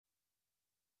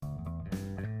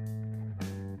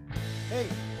Hey,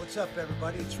 what's up,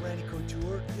 everybody? It's Randy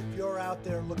Couture. If you're out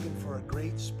there looking for a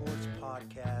great sports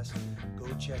podcast, go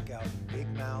check out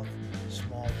Big Mouth,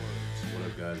 Small Words.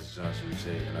 What up, guys? It's Johnson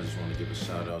Richey, and I just want to give a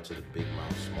shout out to the Big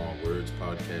Mouth Small Words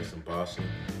podcast in Boston.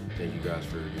 Thank you guys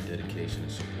for your dedication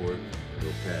and support. Go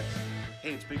Pats.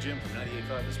 Hey, it's Big Jim from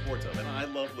 98.5 The Sports Hub, and I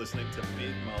love listening to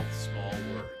Big Mouth Small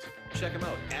Words. Check them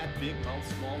out at Big Mouth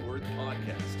Small Words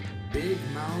Podcast. Big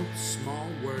Mouth Small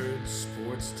Words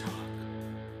Sports Talk.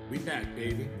 We back,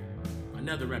 baby.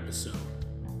 Another episode.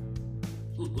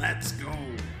 Let's go.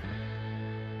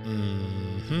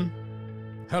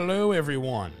 Hello,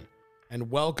 everyone,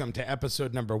 and welcome to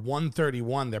episode number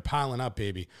 131. They're piling up,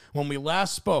 baby. When we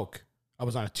last spoke, I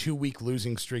was on a 2-week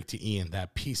losing streak to Ian,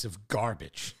 that piece of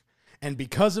garbage. And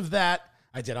because of that,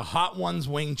 I did a Hot Ones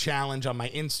Wing challenge on my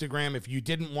Instagram. If you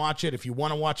didn't watch it, if you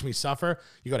want to watch me suffer,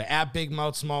 you go to at Big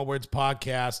Mouth Small Words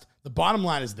Podcast. The bottom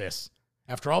line is this.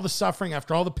 After all the suffering,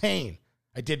 after all the pain,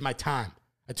 I did my time.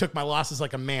 I took my losses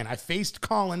like a man. I faced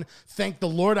Colin. Thank the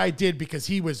Lord I did, because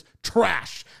he was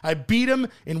trash. I beat him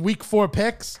in week 4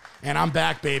 picks, and I'm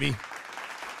back, baby.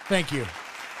 Thank you.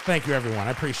 Thank you, everyone.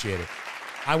 I appreciate it.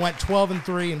 I went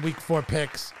 12-3 in week 4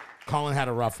 picks. Colin had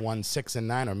a rough one,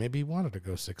 6-9, or maybe he wanted to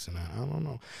go 6-9. I don't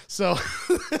know. So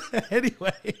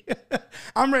anyway,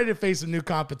 I'm ready to face a new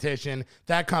competition.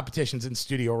 That competition's in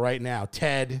studio right now.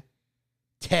 Ted.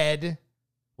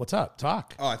 What's up?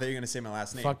 Talk. Oh, I thought you were going to say my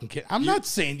last name. Fucking kid. I'm not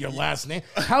saying your last name.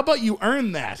 How about you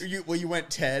earn that? You went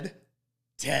Ted.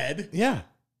 Ted? Yeah.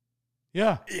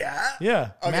 Yeah.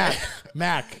 Okay.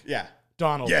 Mac. Yeah.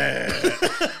 Donald. Yeah.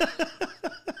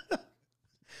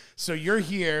 So you're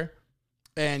here,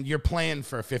 and you're playing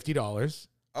for $50.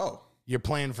 Oh. You're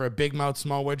playing for a Big Mouth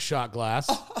Small Word shot glass,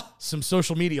 some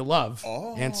social media love,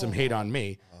 and some hate on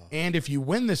me. And if you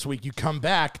win this week, you come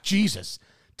back, Jesus,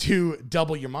 to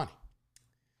double your money.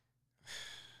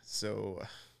 So,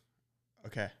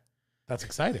 okay. That's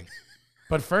exciting.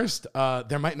 But first,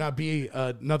 there might not be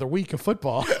another week of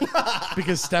football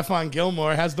because Stephon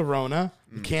Gilmore has the Rona,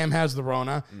 Cam has the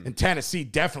Rona, and Tennessee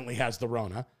definitely has the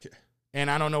Rona.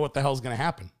 And I don't know what the hell's going to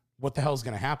happen. What the hell's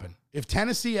going to happen? If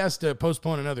Tennessee has to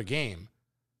postpone another game,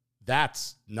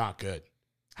 that's not good.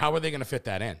 How are they going to fit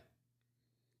that in?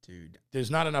 Dude.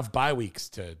 There's not enough bye weeks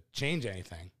to change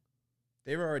anything.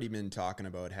 They've already been talking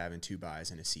about having 2 byes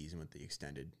in a season with the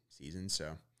extended season,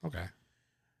 so. Okay.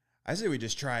 I say we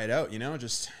just try it out,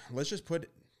 let's just put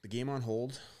the game on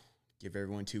hold, give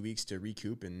everyone 2 weeks to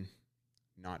recoup and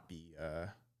not be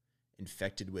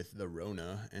infected with the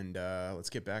Rona, and let's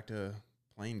get back to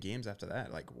playing games after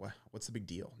that. Like, what's the big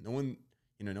deal? No one's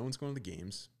going to the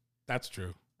games. That's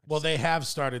true. Well, they have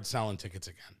started selling tickets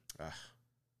again. Ugh.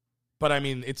 But, I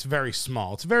mean, it's very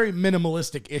small. It's a very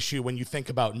minimalistic issue when you think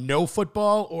about no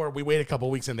football or we wait a couple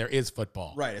weeks and there is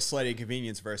football. Right, a slight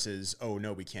inconvenience versus, oh,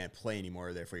 no, we can't play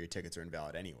anymore, therefore your tickets are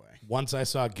invalid anyway. Once I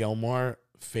saw Gilmore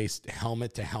face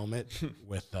helmet to helmet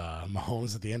with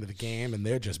Mahomes at the end of the game, and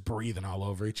they're just breathing all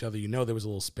over each other. You know there was a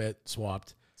little spit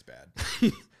swapped. It's bad.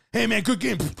 Hey, man, good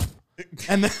game.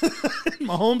 And then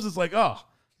Mahomes is like, oh,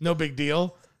 no big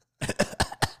deal.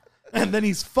 And then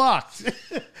he's fucked.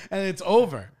 And it's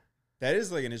over. That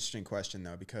is like an interesting question,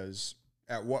 though, because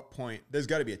at what point, there's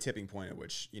got to be a tipping point at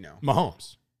which,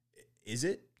 Mahomes. Is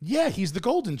it? Yeah, he's the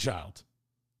golden child.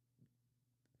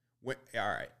 All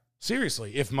right.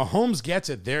 Seriously, if Mahomes gets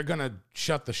it, they're going to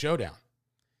shut the show down.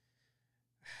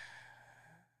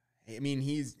 I mean,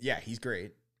 he's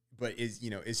great, but is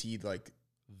he like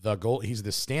the goal? He's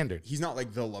the standard. He's not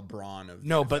like the LeBron of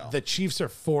no, NFL. But the Chiefs are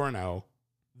 4-0.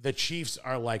 The Chiefs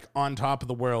are like on top of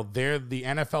the world. The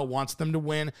NFL wants them to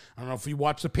win. I don't know if you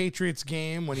watched the Patriots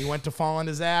game when he went to fall on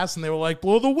his ass and they were like,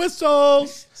 blow the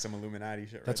whistles. Some Illuminati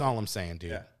shit. Right? That's all I'm saying,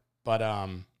 dude. Yeah. But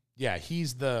yeah,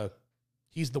 he's the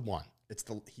one.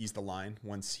 He's the line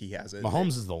once he has it.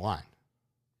 Mahomes is the line.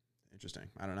 Interesting.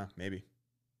 I don't know. Maybe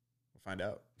we'll find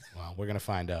out. Well, we're gonna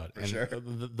find out. For sure.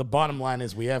 The bottom line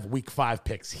is we have week 5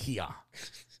 picks here.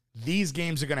 These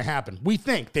games are gonna happen. We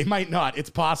think they might not.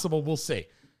 It's possible. We'll see.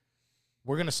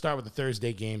 We're going to start with the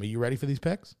Thursday game. Are you ready for these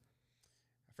picks?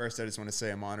 First, I just want to say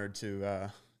I'm honored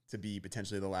to be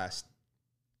potentially the last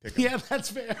pick. Yeah, that's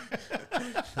fair.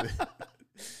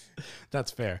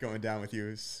 That's fair. Going down with you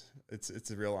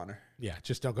it's a real honor. Yeah,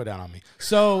 just don't go down on me.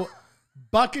 So,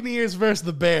 Buccaneers versus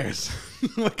the Bears.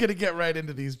 We're going to get right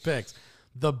into these picks.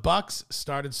 The Bucs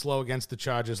started slow against the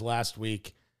Chargers last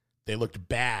week. They looked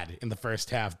bad in the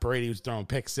first half. Brady was throwing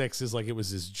pick sixes like it was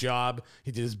his job.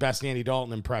 He did his best Andy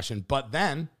Dalton impression. But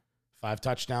then, 5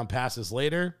 touchdown passes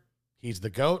later, he's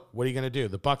the GOAT. What are you going to do?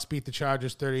 The Bucs beat the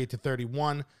Chargers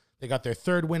 38-31. They got their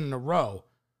 3rd win in a row,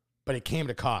 but it came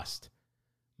to cost.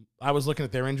 I was looking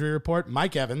at their injury report.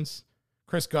 Mike Evans,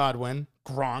 Chris Godwin,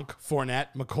 Gronk, Fournette,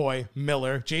 McCoy,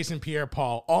 Miller, Jason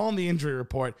Pierre-Paul, all on the injury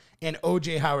report, and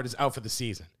O.J. Howard is out for the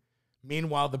season.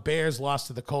 Meanwhile, the Bears lost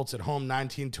to the Colts at home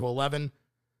 19-11.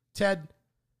 Ted,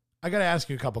 I got to ask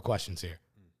you a couple questions here.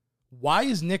 Why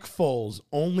is Nick Foles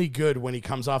only good when he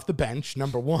comes off the bench,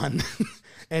 number one?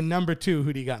 And number two,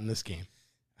 who do you got in this game?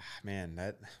 Man,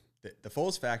 the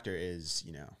Foles factor is,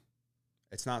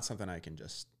 it's not something I can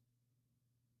just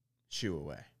shoo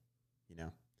away,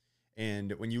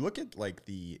 And when you look at like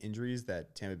the injuries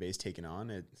that Tampa Bay's taken on,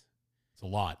 it's a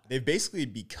lot. They've basically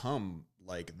become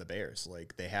like the Bears.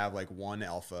 Like they have like one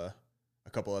alpha, a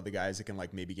couple other guys that can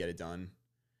like maybe get it done.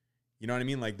 You know what I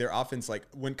mean? Like their offense, like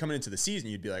when coming into the season,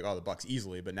 you'd be like, oh, the Bucs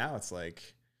easily. But now it's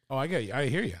like, oh, I get you. I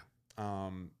hear you.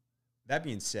 That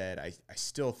being said, I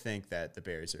still think that the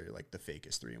Bears are like the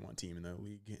fakest 3-1 team in the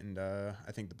league, and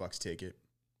I think the Bucs take it.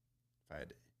 If I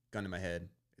had a gun to my head,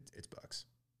 it's Bucs.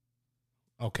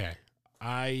 Okay.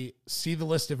 I see the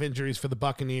list of injuries for the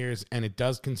Buccaneers, and it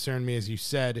does concern me, as you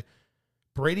said.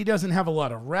 Brady doesn't have a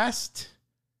lot of rest.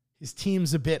 His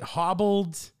team's a bit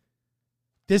hobbled.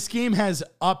 This game has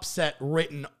upset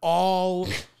written all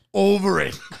over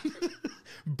it.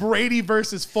 Brady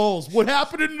versus Foles. What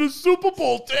happened in the Super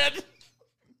Bowl, Ted?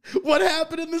 What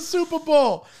happened in the Super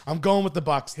Bowl? I'm going with the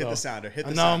Bucs, though. Hit the sounder.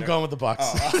 No, I'm going with the Bucs.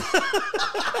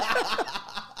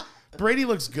 Brady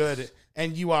looks good,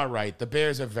 and you are right. The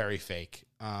Bears are very fake.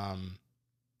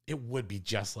 It would be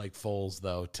just like Foles,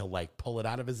 though, to like pull it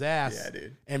out of his ass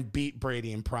and beat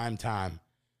Brady in prime time.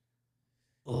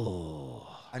 Oh,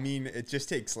 I mean, it just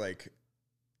takes like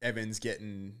Evans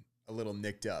getting a little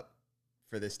nicked up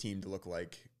for this team to look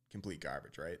like complete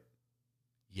garbage, right?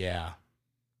 Yeah.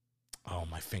 Oh,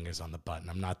 my finger's on the button.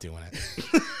 I'm not doing it.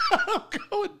 I'm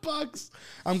going Bucs.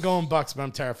 I'm going Bucs, but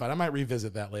I'm terrified. I might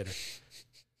revisit that later.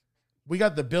 We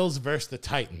got the Bills versus the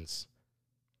Titans.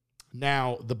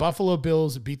 Now, the Buffalo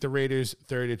Bills beat the Raiders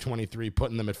 30-23,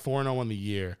 putting them at 4-0 on the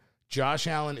year. Josh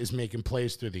Allen is making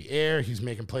plays through the air. He's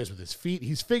making plays with his feet.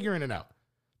 He's figuring it out.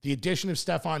 The addition of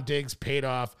Stephon Diggs paid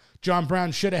off. John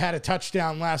Brown should have had a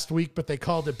touchdown last week, but they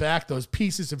called it back. Those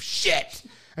pieces of shit.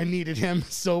 I needed him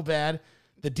so bad.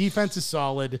 The defense is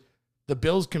solid. The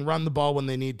Bills can run the ball when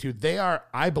they need to. They are,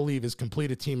 I believe, as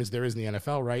complete a team as there is in the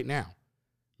NFL right now.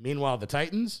 Meanwhile, the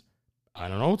Titans, I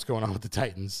don't know what's going on with the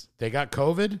Titans. They got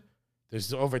COVID.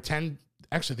 There's over 10.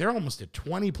 Actually, they're almost at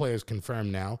 20 players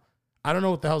confirmed now. I don't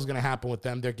know what the hell's going to happen with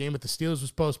them. Their game with the Steelers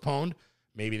was postponed.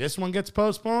 Maybe this one gets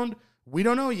postponed. We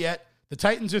don't know yet. The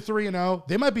Titans are 3-0.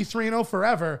 They might be 3-0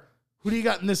 forever. Who do you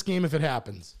got in this game if it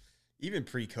happens? Even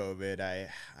pre-COVID,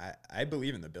 I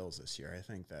believe in the Bills this year. I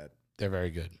think that they're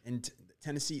very good. And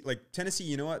Tennessee,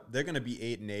 you know what? They're going to be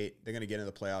 8-8. They're going to get into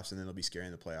the playoffs, and then they'll be scary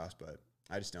in the playoffs. But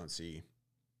I just don't see.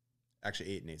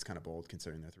 Actually, 8-8 is kind of bold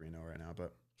considering they're 3-0 right now.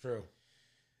 But true.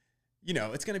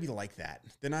 It's going to be like that.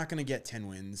 They're not going to get 10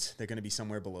 wins. They're going to be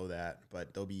somewhere below that,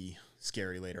 but they'll be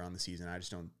scary later on the season. I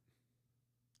just don't.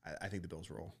 I think the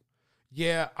Bills roll.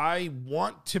 Yeah, I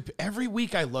want to. Every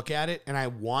week I look at it and I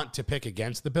want to pick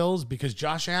against the Bills because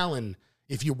Josh Allen,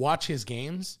 if you watch his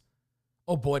games,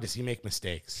 oh boy, does he make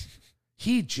mistakes.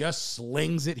 He just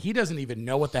slings it. He doesn't even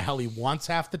know what the hell he wants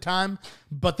half the time,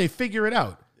 but they figure it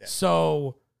out. Yeah.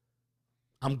 So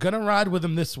I'm going to ride with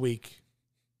him this week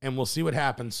and we'll see what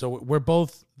happens. So we're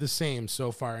both the same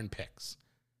so far in picks.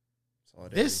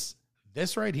 This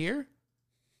right here,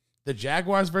 the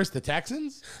Jaguars versus the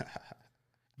Texans.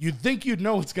 You'd think you'd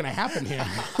know what's going to happen here.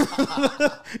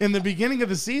 In the beginning of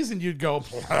the season, you'd go,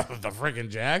 the freaking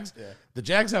Jags. Yeah. The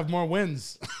Jags have more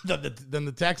wins than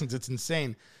the Texans. It's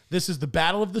insane. This is the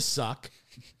battle of the suck.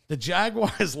 The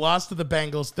Jaguars lost to the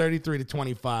Bengals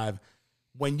 33-25.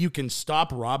 When you can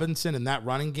stop Robinson in that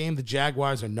running game, the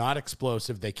Jaguars are not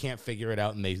explosive. They can't figure it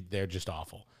out, and they're just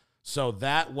awful. So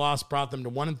that loss brought them to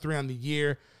 1-3 on the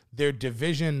year. Their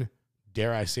division,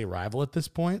 dare I say, rival at this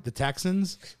point, the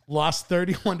Texans, lost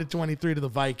 31-23 to the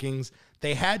Vikings.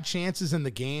 They had chances in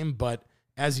the game, but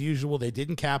as usual, they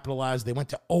didn't capitalize. They went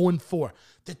to 0-4.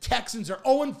 The Texans are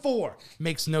 0-4.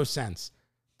 Makes no sense.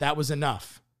 That was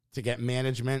enough to get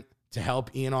management to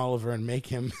help Ian Oliver and make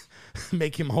him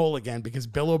whole again because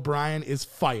Bill O'Brien is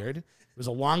fired. It was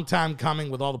a long time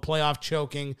coming with all the playoff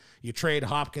choking. You trade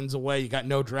Hopkins away. You got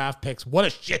no draft picks. What a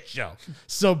shit show.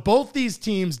 So both these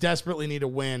teams desperately need a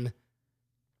win.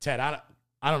 Ted, I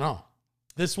don't know.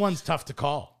 This one's tough to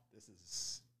call. This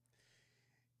is,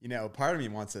 part of me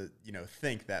wants to,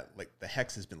 think that like the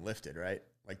hex has been lifted, right?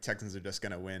 Like Texans are just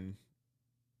going to win.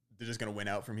 They're just going to win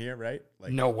out from here, right?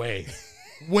 Like no way.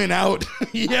 Win out.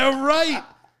 Yeah, right.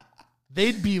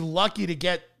 They'd be lucky to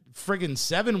get friggin'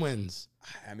 7 wins.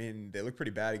 I mean, they look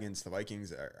pretty bad against the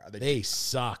Vikings. They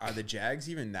suck. Are the Jags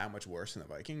even that much worse than the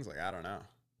Vikings? Like, I don't know.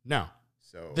 No.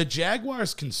 So The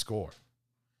Jaguars can score.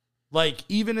 Like,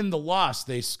 even in the loss,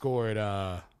 they scored,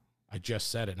 I just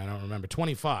said it, and I don't remember,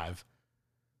 25.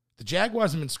 The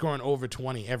Jaguars have been scoring over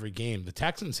 20 every game. The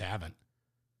Texans haven't.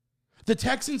 The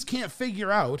Texans can't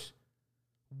figure out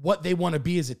what they want to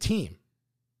be as a team.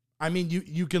 I mean,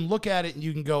 you can look at it and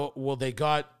you can go, well, they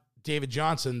got David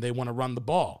Johnson. They want to run the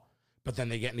ball. But then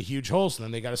they get into huge holes, and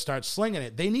then they got to start slinging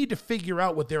it. They need to figure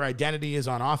out what their identity is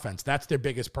on offense. That's their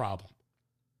biggest problem.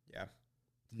 Yeah.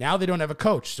 Now they don't have a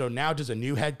coach. So now does a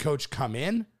new head coach come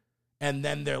in? And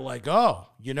then they're like, oh,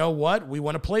 you know what? We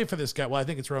want to play for this guy. Well, I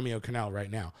think it's Romeo Cannell right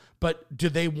now. But do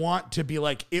they want to be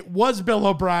like, it was Bill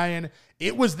O'Brien,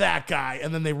 it was that guy,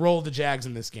 and then they roll the Jags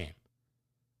in this game?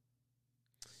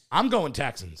 I'm going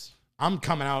Texans. I'm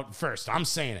coming out first. I'm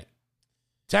saying it.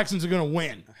 Texans are going to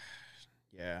win.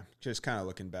 Yeah. Just kind of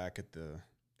looking back at the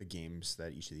games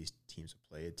that each of these teams have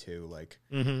played, too. Like,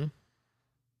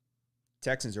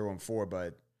 Texans are 1-4,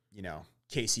 but, you know,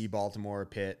 KC, Baltimore,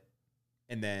 Pitt,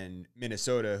 and then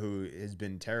Minnesota, who has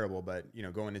been terrible, but, you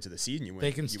know, going into the season,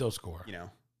 they can still score. You know,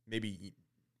 maybe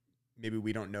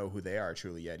we don't know who they are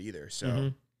truly yet either.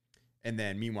 So, and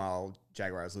then meanwhile,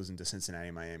 Jaguars losing to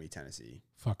Cincinnati, Miami, Tennessee.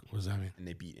 Fuck, what does that mean? And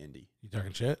they beat Indy. You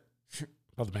talking shit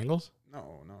about the Bengals?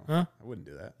 No. Huh? I wouldn't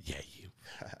do that. Yeah, you.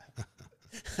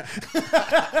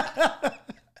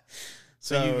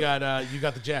 So you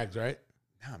got the Jags, right?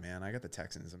 No, man, I got the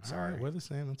Texans. I'm All sorry. right, we're the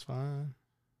same. That's fine.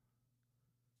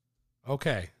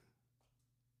 Okay.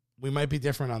 We might be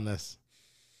different on this.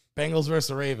 Bengals versus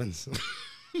the Ravens.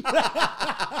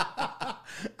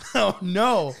 Oh,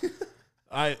 no.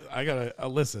 I got to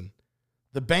listen.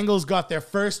 The Bengals got their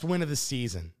first win of the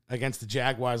season against the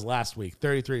Jaguars last week,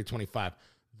 33-25.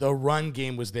 The run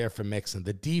game was there for Mixon.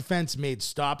 The defense made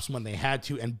stops when they had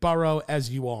to, and Burrow, as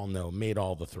you all know, made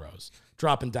all the throws,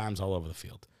 dropping dimes all over the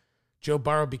field. Joe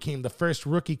Burrow became the first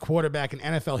rookie quarterback in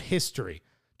NFL history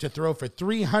to throw for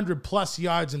 300-plus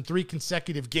yards in 3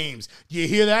 consecutive games. Do you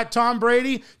hear that, Tom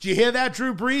Brady? Do you hear that,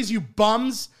 Drew Brees, you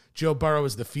bums? Joe Burrow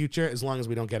is the future as long as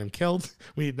we don't get him killed.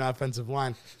 We need an offensive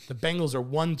line. The Bengals are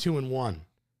 1-2-1.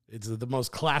 It's the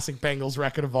most classic Bengals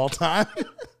record of all time.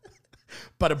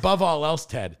 But above all else,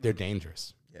 Ted, they're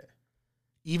dangerous. Yeah.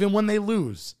 Even when they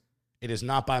lose, it is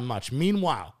not by much.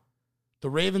 Meanwhile, the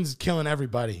Ravens killing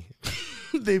everybody.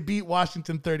 They beat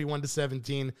Washington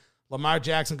 31-17. Lamar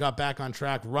Jackson got back on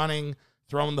track, running,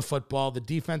 throwing the football. The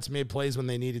defense made plays when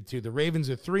they needed to. The Ravens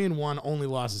are 3-1, only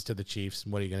losses to the Chiefs.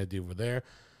 What are you going to do over there?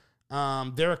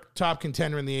 They're a top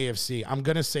contender in the AFC. I'm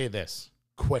going to say this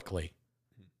quickly,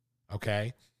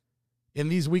 okay? In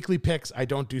these weekly picks, I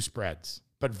don't do spreads,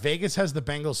 but Vegas has the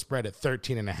Bengals spread at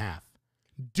 13.5.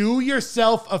 Do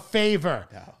yourself a favor,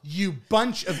 you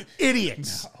bunch of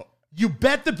idiots. No. You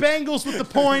bet the Bengals with the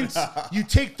points. You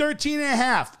take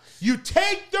 13.5. You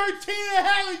take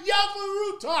 13.5 and yell from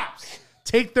the rooftops.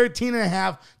 Take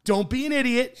 13.5. Don't be an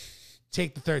idiot.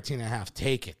 Take the 13.5.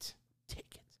 Take it. Take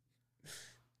it.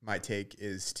 My take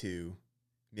is to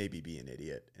maybe be an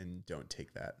idiot and don't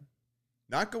take that.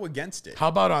 Not go against it. How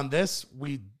about on this?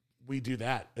 We do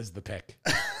that as the pick.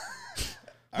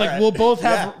 Right. We'll both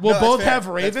have have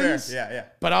Ravens. Yeah.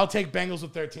 But I'll take Bengals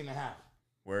with 13.5.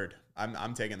 Word.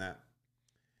 I'm taking that.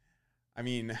 I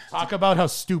mean, talk about how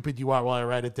stupid you are while I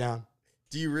write it down.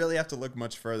 Do you really have to look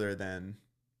much further than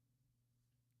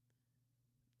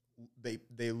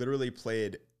they literally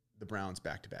played the Browns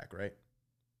back to back, right?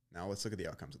 Now let's look at the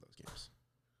outcomes of those games.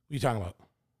 What are you talking about?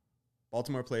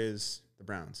 Baltimore plays the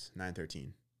Browns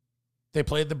 9-13. They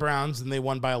played the Browns and they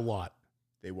won by a lot.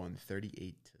 They won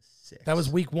 38-6. That was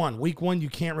week 1. Week 1 you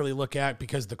can't really look at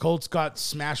because the Colts got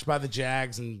smashed by the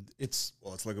Jags, and it's...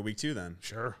 Well, let's look at week 2 then.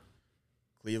 Sure.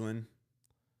 Cleveland,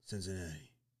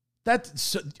 Cincinnati. That's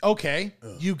so, okay.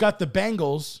 Ugh. You got the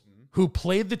Bengals who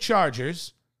played the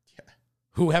Chargers,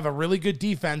 who have a really good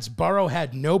defense. Burrow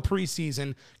had no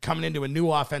preseason coming into a new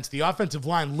offense. The offensive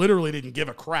line literally didn't give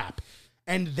a crap,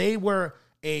 and they were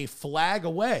a flag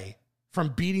away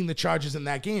from beating the Chargers in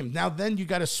that game. Now then you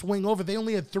got to swing over. They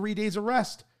only had 3 days of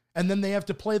rest. And then they have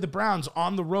to play the Browns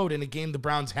on the road in a game the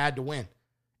Browns had to win.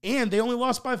 And they only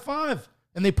lost by 5.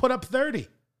 And they put up 30.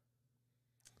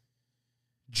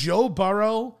 Joe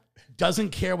Burrow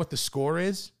doesn't care what the score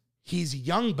is. He's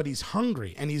young, but he's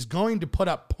hungry. And he's going to put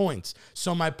up points.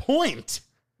 So my point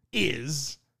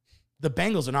is the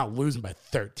Bengals are not losing by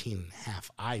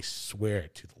 13.5. I swear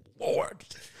to the Lord.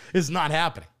 It's not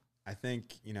happening. I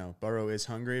think, Burrow is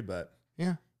hungry, but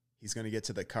yeah, he's going to get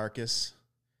to the carcass.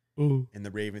 Ooh. And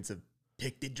the Ravens have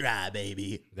picked it dry,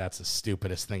 baby. That's the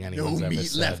stupidest thing No anyone's ever meat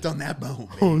said. left on that bone.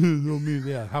 Oh, baby. no meat.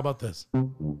 Yeah. How about this?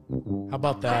 How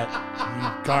about that,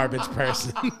 you garbage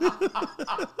person?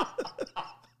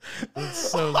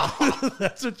 So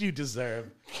that's what you deserve.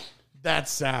 That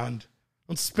sound.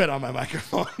 Don't spit on my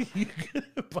microphone. You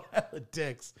pile of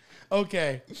dicks.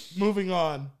 Okay, moving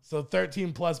on. So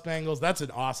 13 plus Bengals. That's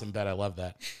an awesome bet. I love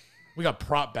that. We got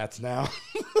prop bets now.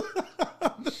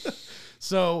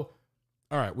 So,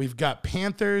 all right, we've got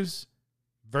Panthers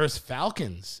versus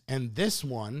Falcons, and this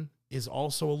one is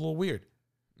also a little weird.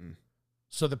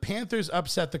 So the Panthers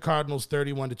upset the Cardinals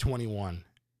 31-21,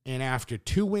 and after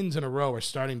 2 wins in a row are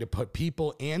starting to put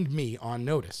people and me on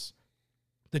notice.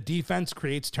 The defense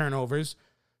creates turnovers.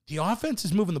 The offense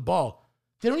is moving the ball.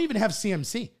 They don't even have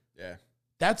CMC. Yeah.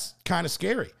 That's kind of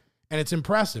scary, and it's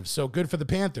impressive. So good for the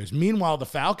Panthers. Meanwhile, the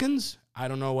Falcons, I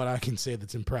don't know what I can say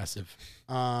that's impressive.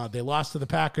 They lost to the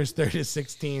Packers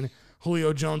 30-16.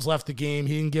 Julio Jones left the game.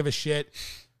 He didn't give a shit.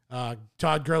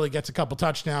 Todd Gurley gets a couple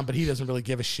touchdowns, but he doesn't really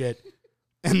give a shit.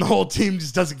 And the whole team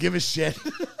just doesn't give a shit.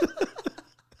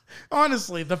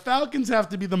 Honestly, the Falcons have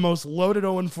to be the most loaded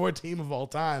 0-4 team of all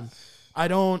time. I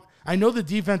know the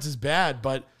defense is bad,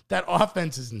 but that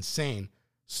offense is insane.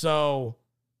 So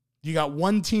you got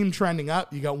one team trending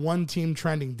up. You got one team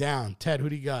trending down. Ted, who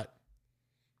do you got?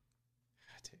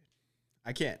 Dude,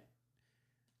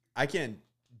 I can't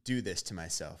do this to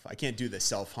myself. I can't do the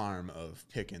self-harm of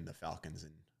picking the Falcons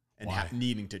and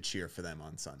needing to cheer for them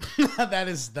on Sunday.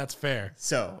 That's fair.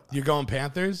 So You're going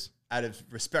Panthers? out of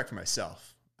respect for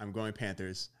myself, I'm going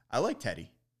Panthers. I like Teddy.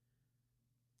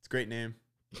 It's a great name.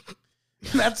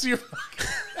 That's your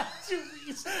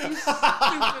you stupid ass.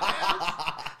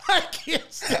 I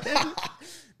can't stand it.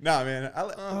 No, man.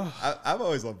 I've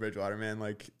always loved Bridgewater, man.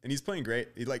 Like, and he's playing great.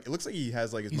 It looks like he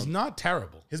has like He's not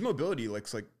terrible. his mobility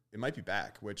looks like it might be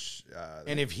back. Which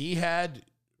And if he had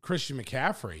Christian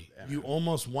McCaffrey, you man.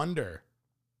 almost wonder,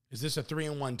 is this a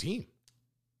 3-1 team?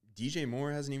 DJ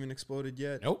Moore hasn't even exploded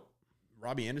yet. Nope.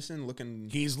 Robbie Anderson looking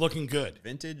He's looking good.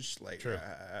 vintage. Like, True.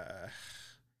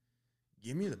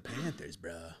 Give me the Panthers,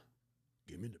 bro.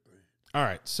 Give me the Panthers. All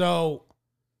right. So,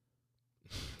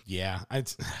 yeah,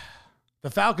 the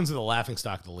Falcons are the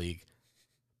laughingstock of the league,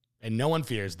 and no one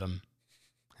fears them,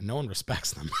 and no one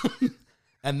respects them.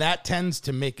 And that tends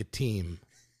to make a team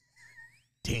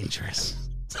dangerous.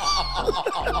 I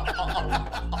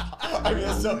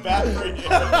feel so bad for you.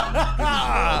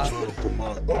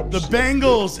 The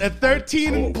Bengals at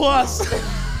 13 and plus,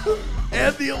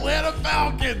 and the Atlanta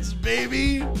Falcons,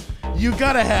 baby. You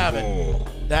gotta have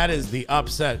it. That is the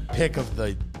upset pick of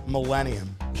the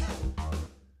millennium.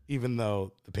 Even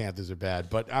though the Panthers are bad,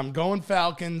 but I'm going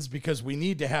Falcons because we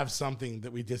need to have something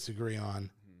that we disagree on.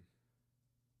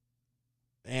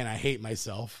 And I hate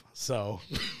myself, so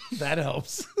that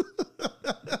helps.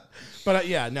 But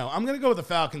yeah, no, I'm going to go with the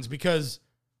Falcons because,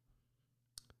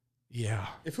 yeah.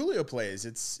 If Julio plays,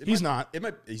 He's not.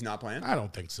 He's not playing. I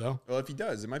don't think so. Well, if he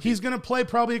does, it might. He's going to play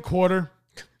probably a quarter,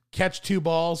 catch 2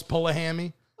 balls, pull a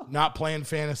hammy, not playing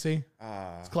fantasy.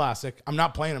 It's classic. I'm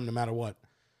not playing him no matter what.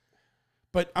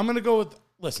 But I'm going to go with,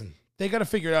 listen, they got to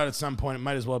figure it out at some point. It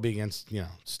might as well be against,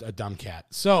 just a dumb cat.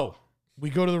 So we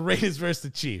go to the Raiders versus the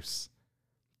Chiefs.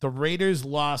 The Raiders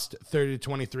lost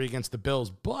 30-23 against the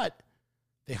Bills, but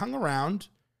they hung around.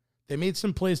 They made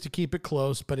some plays to keep it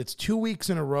close, but it's 2 weeks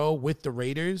in a row with the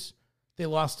Raiders. They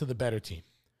lost to the better team.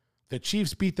 The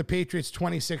Chiefs beat the Patriots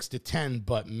 26-10,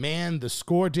 but man, the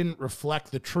score didn't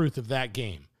reflect the truth of that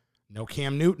game. No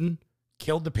Cam Newton,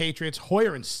 killed the Patriots.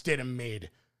 Hoyer and Stidham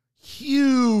made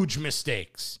huge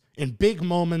mistakes in big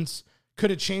moments,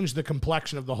 could have changed the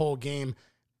complexion of the whole game.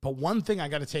 But one thing I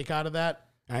got to take out of that,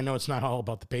 and I know it's not all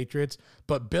about the Patriots,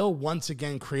 but Bill once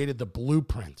again created the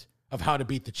blueprint of how to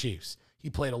beat the Chiefs.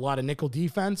 He played a lot of nickel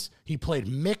defense. He played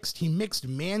mixed. He mixed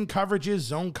man coverages,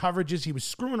 zone coverages. He was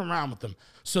screwing around with them.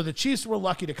 So the Chiefs were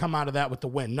lucky to come out of that with the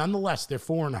win. Nonetheless, they're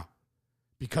 4-0.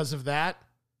 Because of that,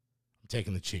 I'm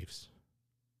taking the Chiefs.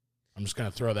 I'm just going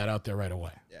to throw that out there right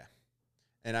away. Yeah.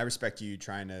 And I respect you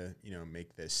trying to,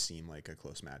 make this seem like a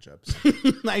close matchup.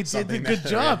 I did a good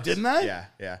job, didn't I? Yeah,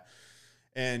 yeah.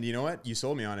 And you know what? You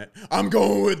sold me on it. I'm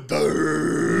going with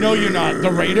the... No, you're not.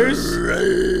 The Raiders?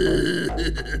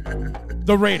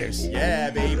 The Raiders. Yeah,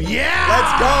 baby. Yeah!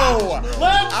 Let's go!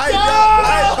 Let's go!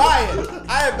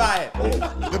 I buy it.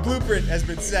 The blueprint has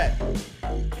been set.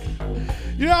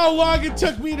 You know how long it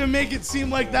took me to make it seem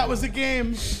like that was a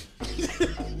game?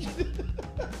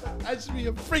 I should be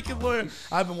a freaking lawyer.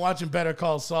 I've been watching Better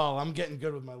Call Saul. I'm getting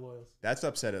good with my lawyers. That's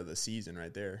upset of the season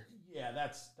right there. Yeah,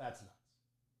 that's nuts.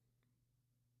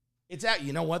 It's at,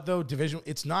 you know what though, division,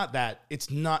 it's not that. It's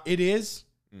not, it is.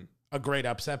 a great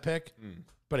upset pick,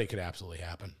 but it could absolutely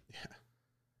happen. Yeah.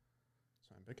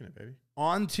 So I'm picking it, baby.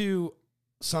 On to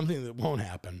something that won't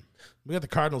happen. We got the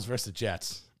Cardinals versus the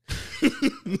Jets.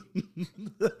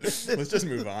 Let's just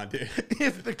move on, dude.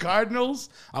 If the Cardinals,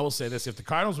 I will say this, if the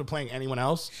Cardinals were playing anyone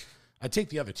else, I'd take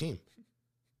the other team.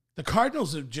 The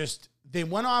Cardinals have just, they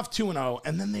went off 2-0,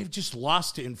 and then they've just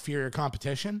lost to inferior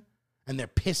competition, and they're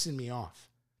pissing me off.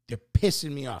 They're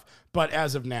pissing me off. But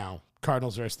as of now,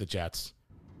 Cardinals versus the Jets,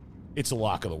 it's a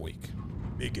lock of the week.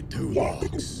 Make it 2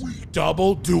 locks.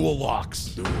 Double dual locks.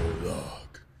 Dual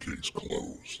lock.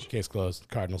 Case closed.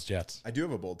 Cardinals, Jets. I do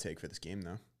have a bold take for this game,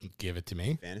 though. Give it to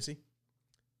me. Fantasy.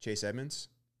 Chase Edmonds,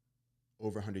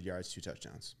 over 100 yards, 2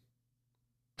 touchdowns.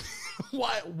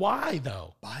 Why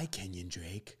though? Bye, Kenyon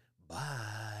Drake.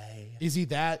 Bye. Is he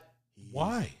that? He's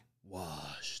Why?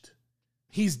 Washed.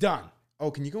 He's done.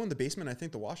 Oh, can you go in the basement? I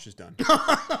think the wash is done.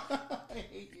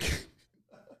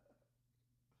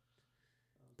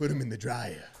 Put him in the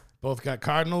dryer. Both got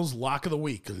Cardinals. Lock of the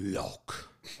week. Lock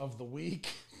of the week.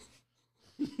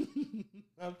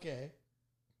 Okay.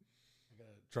 I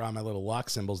gotta draw my little lock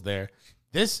symbols there.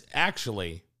 This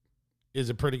actually is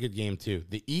a pretty good game too.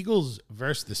 The Eagles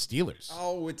versus the Steelers.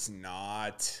 Oh, it's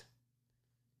not.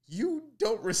 You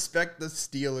don't respect the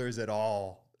Steelers at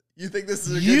all. You think this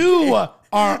is a good You game?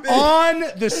 are on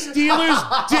the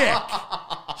Steelers' dick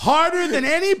harder than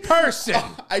any person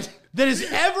that has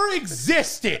ever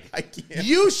existed. I can't.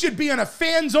 You should be on a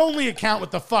fans-only account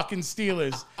with the fucking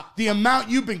Steelers. The amount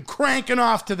you've been cranking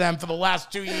off to them for the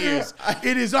last 2 years.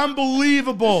 It is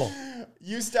unbelievable.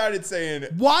 You started saying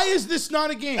Why is this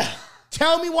not a game?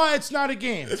 Tell me why it's not a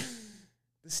game.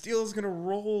 the Steelers going to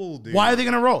roll, dude. Why are they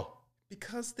going to roll?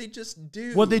 Because they just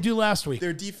do. What did they do last week?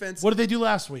 Their defense. What did they do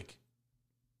last week?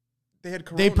 They had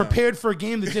Corona. They prepared for a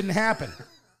game that didn't happen.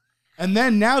 And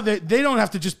then now they don't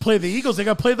have to just play the Eagles. They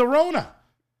got to play the Rona.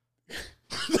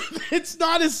 It's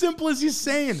not as simple as you're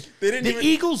saying. They didn't The even-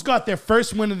 Eagles got their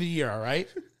first win of the year, all right?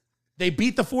 They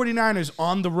beat the 49ers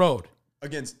on the road.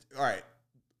 Against, all right.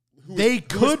 They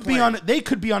could be on a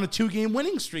 2-game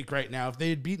winning streak right now if they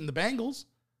had beaten the Bengals.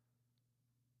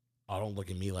 Oh, don't look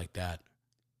at me like that.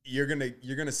 You're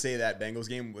gonna say that Bengals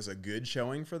game was a good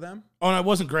showing for them, Oh, and it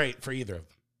wasn't great for either of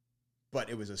them. but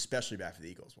it was especially bad for the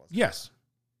Eagles, wasn't it? Yes.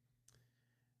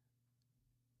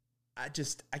 I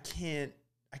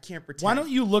can't pretend. Why don't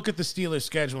you look at the Steelers'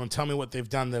 schedule and tell me what they've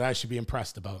done that I should be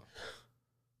impressed about?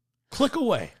 Click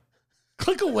away.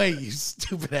 Click away, you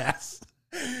stupid ass.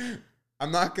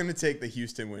 I'm not gonna take the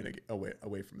Houston win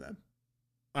away from them,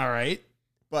 All right.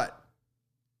 but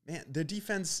man, their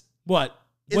defense. What?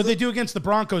 What did they do against the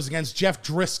Broncos against Jeff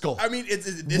Driscoll? I mean,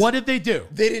 What did they do?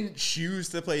 They didn't choose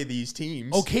to play these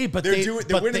teams. Okay, but they're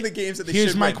but winning the games that they should.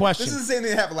 Here's my win. question. This is the same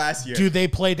thing they have last year. Do they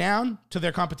play down to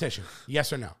their competition?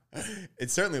 Yes or no?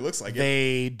 It certainly looks like it.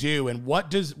 They do. And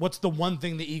what's the one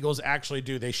thing the Eagles actually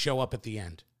do? They show up at the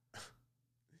end.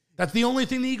 That's the only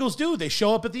thing the Eagles do. They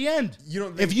show up at the end. You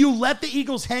don't think- If you let the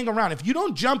Eagles hang around, if you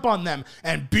don't jump on them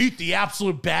and beat the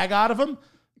absolute bag out of them,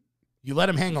 you let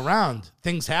them hang around,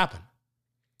 things happen.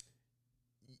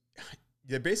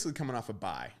 They're basically coming off a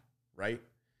bye, right?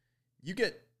 You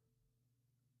get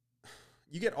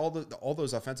all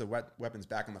those offensive weapons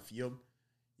back on the field.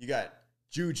 You got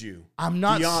Juju. I'm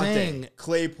not Deontay, saying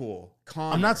Claypool.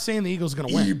 Connor, I'm not saying the Eagles are going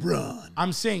to win. Ebron.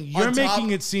 I'm saying you're On top-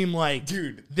 making it seem like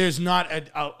Dude. there's not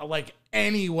like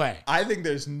any way. I think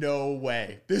there's no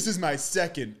way. This is my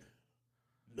second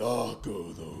lock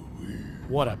of the week.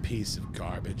 What a piece of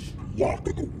garbage. Lock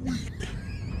of the week.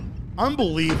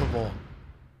 Unbelievable.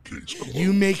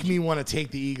 You make me want to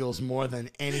take the Eagles more than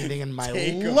anything in my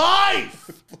Take 'em. life.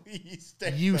 Please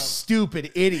take You them. stupid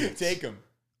idiot. Take them.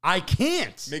 I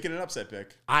can't. Make it an upset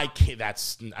pick. I can't.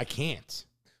 I can't.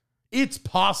 It's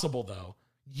possible though.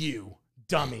 You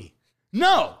dummy.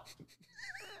 No.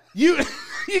 You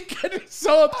get me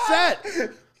so upset.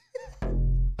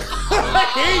 I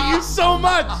hate you so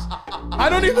much. I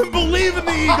don't even believe in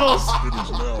the Eagles. It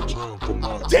is now time for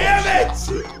my Damn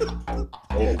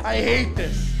it. I hate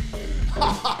this.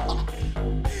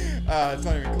 It's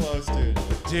not even close, dude.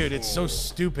 Dude, it's so It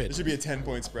stupid. should be a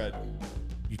 10-point spread.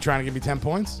 You trying to give me 10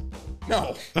 points?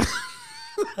 No.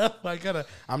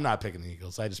 I'm not picking the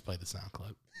Eagles. I just played the sound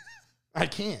clip. I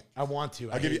can't. I want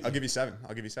to. I'll give you 7.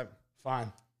 I'll give you 7.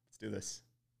 Fine. Let's do this.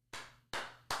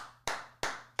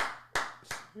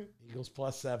 Eagles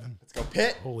 +7. Let's go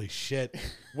Pitt. Holy shit.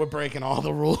 We're breaking all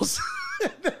the rules.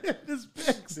 This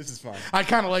picks. This is fun. I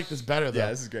kind of like this better though. Yeah,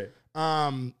 this is great.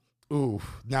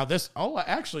 Now this. Oh,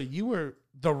 actually, you were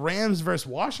the Rams versus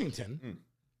Washington.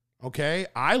 Okay,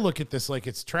 I look at this like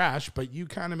it's trash, but you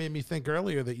kind of made me think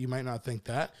earlier that you might not think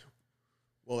that.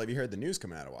 Well, have you heard the news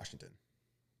coming out of Washington?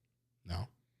 No.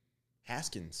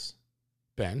 Haskins.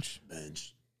 Bench.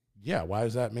 Bench. Yeah, why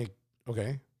does that make...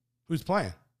 Okay. Who's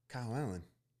playing? Kyle Allen.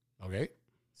 Okay.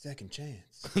 Second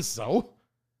chance. So?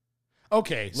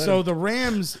 Okay, Let so him- the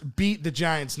Rams beat the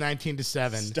Giants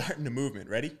 19-7. Starting the movement.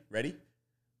 Ready? Ready?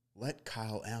 Let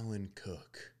Kyle Allen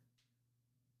cook.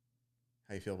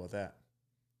 How you feel about that?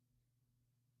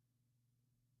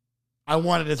 I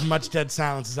wanted as much dead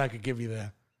silence as I could give you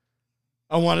there.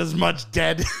 I want as much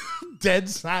dead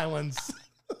silence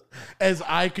as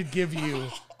I could give you.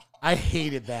 I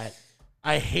hated that.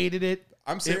 I hated it.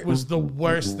 I'm serious. It was the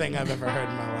worst thing I've ever heard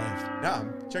in my life.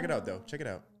 Nah, check it out, though. Check it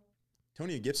out.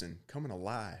 Tony Gibson coming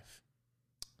alive.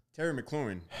 Terry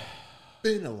McLaurin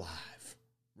been alive,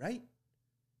 right?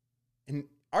 And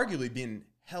arguably being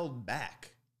held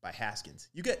back by Haskins.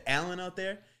 You get Allen out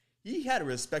there. He had a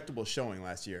respectable showing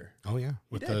last year. Oh, yeah.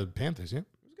 With did. the Panthers, yeah. It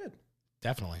was good.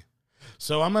 Definitely.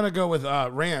 So I'm going to go with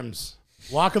Rams.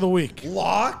 Lock of the week.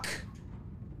 Lock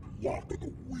of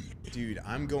the week. Dude,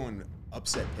 I'm going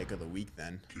upset pick of the week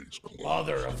then.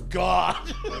 Mother of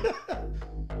God.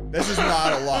 This is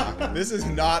not a lock. This is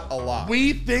not a lock.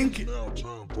 We think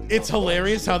it's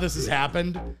hilarious how this has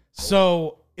happened.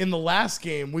 So in the last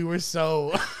game, we were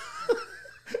so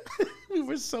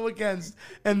against,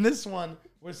 and this one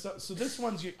we're so this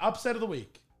one's your upset of the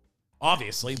week.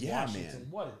 Obviously, Yeah,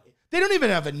 Washington. man. They don't even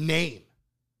have a name.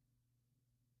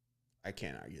 I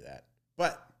can't argue that.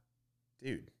 But,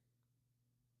 dude,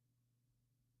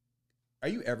 are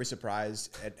you ever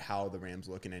surprised at how the Rams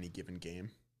look in any given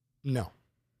game? No,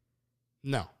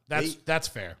 that's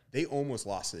fair. They almost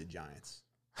lost to the Giants.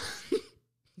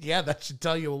 Yeah, that should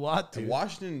tell you a lot, And dude.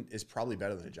 Washington is probably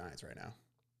better than the Giants right now.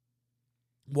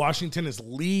 Washington is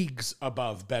leagues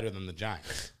above better than the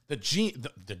Giants. The Genes.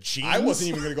 I wasn't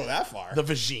even going to go that far. The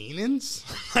Vaginans?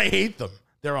 I hate them.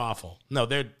 They're awful. No,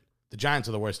 the Giants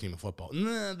are the worst team in football.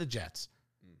 Nah, the Jets.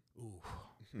 Ooh.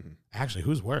 Actually,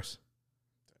 who's worse?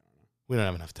 We don't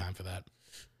have enough time for that.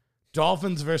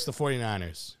 Dolphins versus the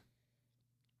 49ers.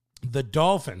 The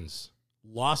Dolphins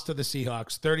lost to the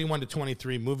Seahawks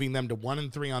 31-23, moving them to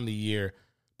 1-3 on the year,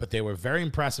 but they were very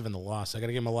impressive in the loss. I got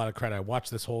to give them a lot of credit. I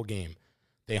watched this whole game.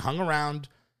 They hung around.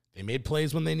 They made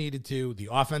plays when they needed to. The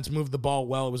offense moved the ball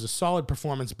well. It was a solid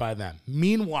performance by them.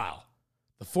 Meanwhile,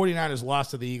 the 49ers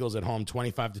lost to the Eagles at home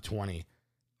 25-20.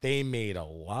 They made a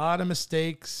lot of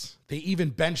mistakes. They even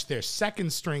benched their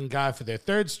second string guy for their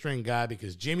third string guy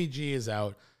because Jimmy G is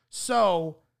out.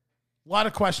 So, a lot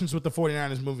of questions with the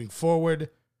 49ers moving forward.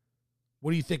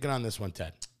 What are you thinking on this one,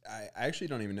 Ted? I actually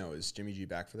don't even know. Is Jimmy G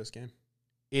back for this game?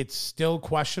 It's still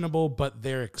questionable, but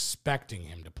they're expecting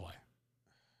him to play.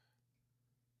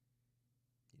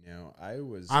 You know,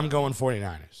 I'm going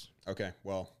 49ers. Okay,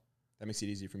 well, that makes it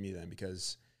easy for me then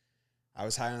because I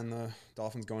was high on the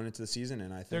Dolphins going into the season,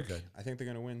 and I think They're good. I think they're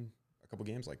going to win a couple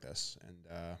games like this.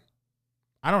 And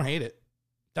I don't hate it.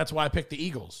 That's why I picked the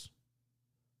Eagles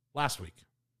last week.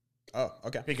 oh,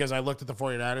 okay, Because I looked at the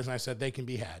 49ers and I said they can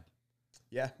be had.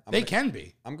 yeah, They can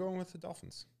be. I'm going with the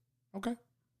Dolphins. Okay.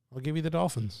 I'll give you the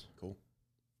Dolphins. Cool.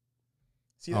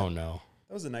 See, Oh, no.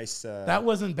 that was a nice. That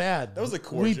wasn't bad. that was a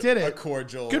cordial. We did A it.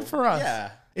 cordial. Good for us.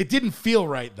 Yeah, It didn't feel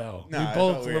right, though. No, we I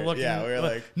both felt were weird. looking. Yeah, we were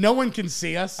like- no one can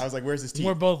see us. I was like, "Where's his teeth?"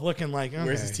 We're both looking like, okay.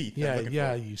 Where's his teeth? I'm Yeah, looking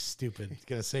yeah, for. you stupid.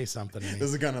 Gonna say something to me.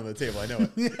 There's a gun on the table. I know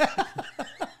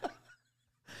it.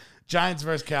 Giants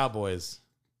versus Cowboys.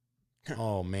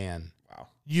 Oh, man. Wow.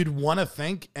 You'd want to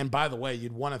think, and by the way,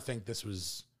 you'd want to think this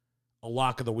was a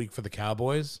lock of the week for the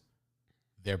Cowboys.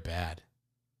 They're bad.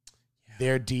 Yeah.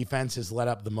 Their defense has let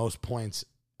up the most points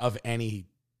of any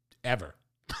ever.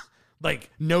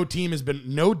 Like, no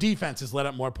defense has let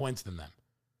up more points than them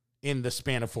in the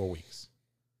span of 4 weeks.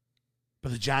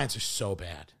 But the Giants are so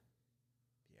bad.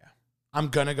 Yeah. I'm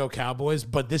going to go Cowboys,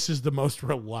 but this is the most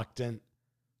reluctant.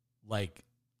 Like,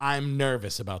 I'm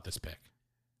nervous about this pick.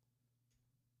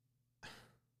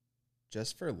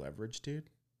 Just for leverage, dude.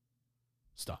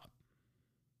 Stop.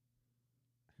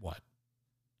 What?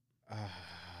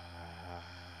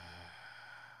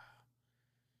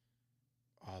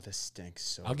 Oh, this stinks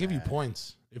so I'll give you bad.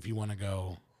 points if you want to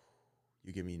go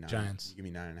You give me 9. Giants. You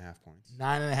give me 9.5 points.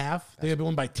 9.5. They have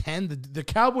won by 10. The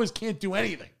Cowboys can't do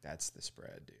anything. That's the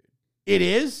spread, dude. It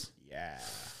is? Yeah.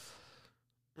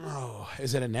 Oh,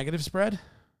 is it a negative spread?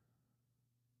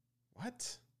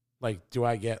 What? Like, do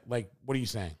I get, like, what are you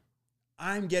saying?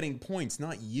 I'm getting points,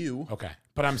 not you. Okay.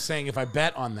 But I'm saying if I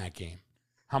bet on that game,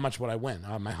 how much would I win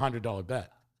on my $100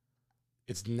 bet?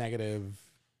 It's negative.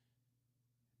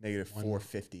 Negative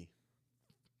 450.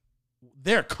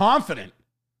 They're confident.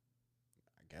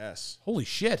 I guess. Holy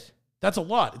shit. That's a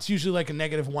lot. It's usually like a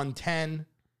negative 110.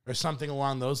 or something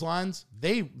along those lines.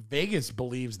 Vegas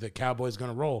believes that Cowboys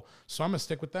going to roll, so I'm going to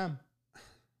stick with them.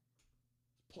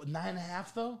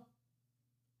 9.5 though.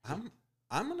 I'm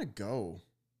gonna go.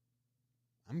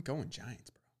 I'm going Giants,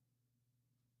 bro.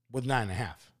 With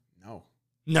 9.5.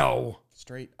 No.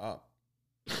 Straight up.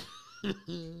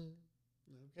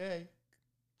 Okay.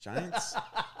 Giants.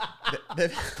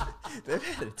 they've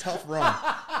had a tough run.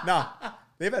 No,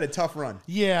 they've had a tough run.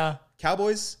 Yeah.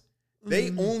 Cowboys.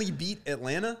 They only beat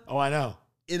Atlanta Oh, I know.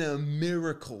 in a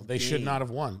miracle. They should game. not have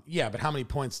won. Yeah, but how many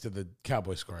points did the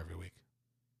Cowboys score every week?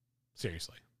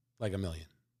 Seriously. Like 1 million.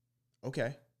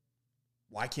 Okay.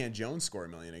 Why can't Jones score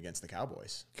 1 million against the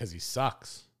Cowboys? Because he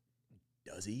sucks.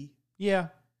 Does he? Yeah.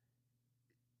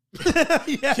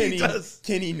 Yeah, Can he does.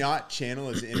 Can he not channel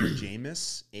his inner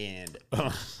Jameis and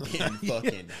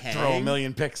fucking hang? Throw 1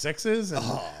 million pick sixes and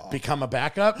become a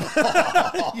backup?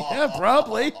 Yeah,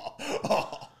 probably.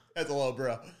 That's a low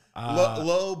bro.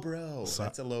 Low bro.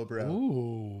 That's a low bro.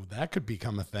 Ooh, that could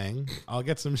become a thing. I'll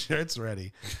get some shirts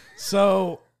ready.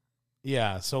 So,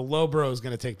 yeah, so Lowbro is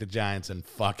going to take the Giants and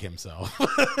fuck himself.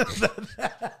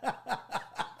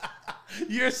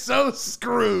 You're so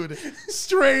screwed.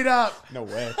 Straight up. No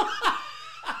way.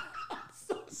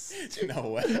 No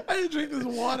way. I didn't drink this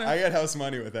water. I got house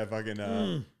money with that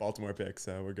fucking Baltimore pick,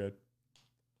 so we're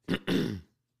good.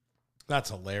 That's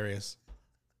hilarious.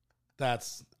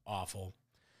 That's awful.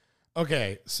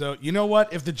 Okay, so you know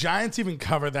what? If the Giants even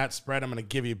cover that spread, I'm going to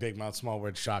give you Big Mouth Small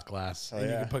Word shot glass. And you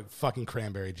yeah. can put fucking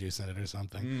cranberry juice in it or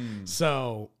something.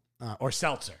 So, or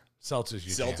seltzer. Seltzer's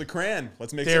your Seltzer jam. Cran.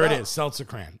 Let's make There it up. is. Seltzer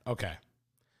cran. Okay.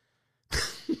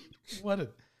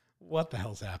 What the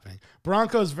hell's happening?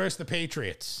 Broncos versus the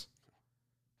Patriots.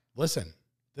 Listen,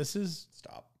 this is...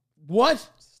 Stop. What?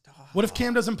 Stop. What if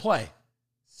Cam doesn't play?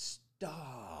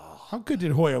 Stop. How good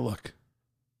did Hoyer look?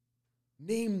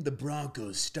 Name the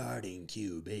Broncos starting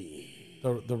QB.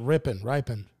 The ripen.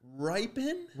 Ripen?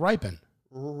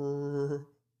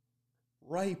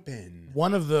 Ripen.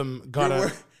 One of them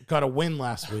got a win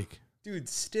last week. Dude,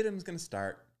 Stidham's going to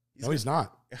start. He's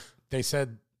not. They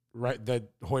said that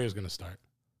Hoyer's going to start.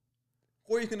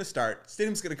 Hoyer's going to start.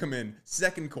 Stidham's going to come in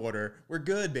second quarter. We're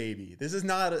good, baby. This is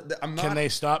not... Can they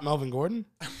stop Melvin Gordon?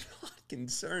 I'm not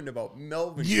concerned about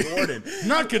Melvin Gordon.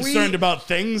 Not concerned about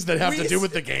things that have to do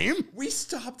with the game?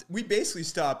 We basically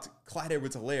stopped Clyde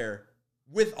Edwards-Helaire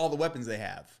with all the weapons they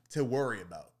have to worry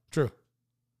about. True.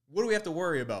 What do we have to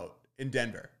worry about in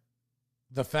Denver?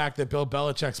 The fact that Bill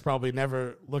Belichick's probably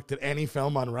never looked at any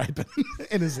film on Ripen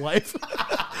in his life.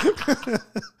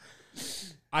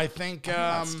 I think... I'm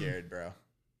not scared, bro.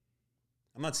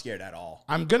 I'm not scared at all.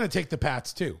 I'm going to take the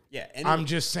Pats, too. Yeah. I'm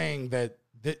just saying that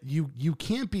you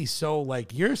can't be so,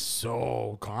 you're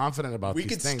so confident about these We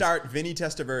could things. start Vinny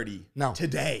Testaverde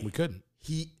today. We couldn't.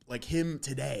 Him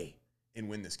today and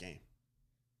win this game.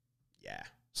 Yeah.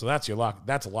 So that's your lock.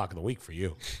 That's a lock of the week for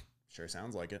you. Sure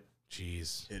sounds like it.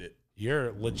 Jeez. Hit it.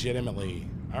 You're legitimately...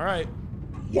 All right.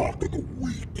 Lock of the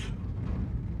week.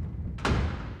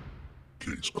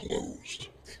 Case closed.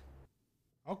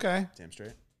 Okay. Damn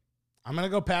straight. I'm going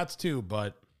to go Pats, too,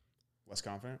 but... Less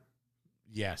confident?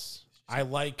 Yes. I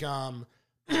like...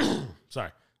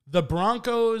 sorry. The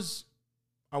Broncos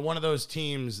are one of those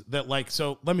teams that,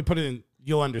 so let me put it in...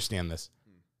 You'll understand this.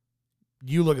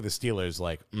 You look at the Steelers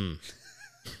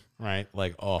right?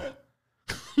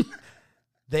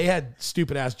 They had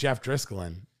stupid-ass Jeff Driscoll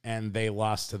in, and they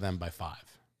lost to them by 5.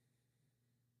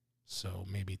 So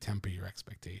maybe temper your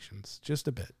expectations just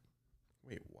a bit.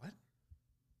 Wait, what?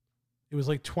 It was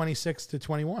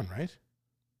 26-21, right?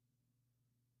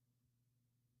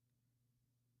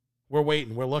 We're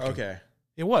waiting. We're looking. Okay.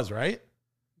 It was, right?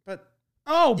 But...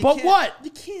 Oh, but what?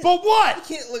 You can't... But what?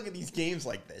 You can't look at these games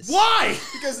like this. Why?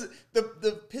 Because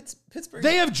the Pittsburgh...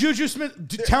 They have Juju Smith.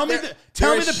 Tell me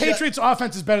the Patriots'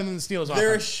 offense is better than the Steelers'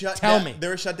 offense. Tell me.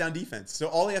 They're a shutdown defense. So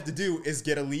all they have to do is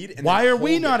get a lead. And Why then are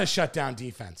we hold not it. a shutdown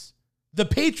defense? The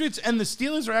Patriots and the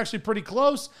Steelers are actually pretty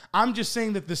close. I'm just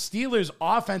saying that the Steelers'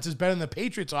 offense is better than the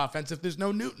Patriots' offense if there's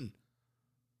no Newton.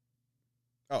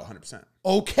 Oh, 100%.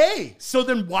 Okay. So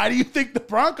then why do you think the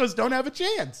Broncos don't have a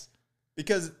chance?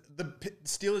 Because the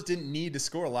Steelers didn't need to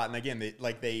score a lot. And again,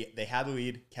 they had the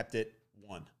lead, kept it,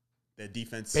 won. The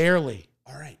defense... Barely.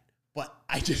 All right. But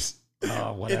I just...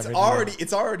 Oh, whatever.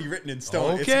 It's already written in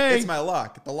stone. Okay. It's my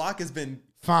lock. The lock has been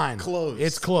Fine. closed.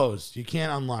 It's closed. You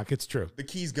can't unlock. It's true. The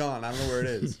key's gone. I don't know where it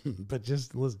is. But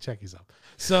just listen, check yourself.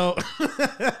 So,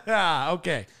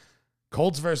 okay.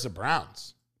 Colts versus the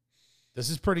Browns. This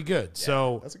is pretty good.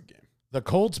 So That's a good game. the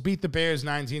Colts beat the Bears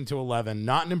 19-11.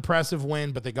 Not an impressive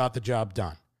win, but they got the job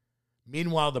done.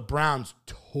 Meanwhile, the Browns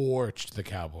torched the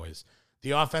Cowboys.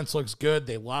 The offense looks good.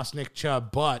 They lost Nick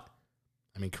Chubb, but,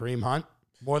 I mean, Kareem Hunt,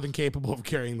 more than capable of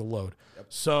carrying the load. Yep.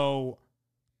 So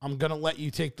I'm going to let you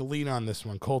take the lead on this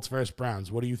one. Colts versus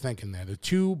Browns. What are you thinking there?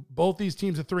 Both these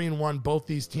teams are 3-1. Both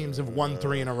these teams have won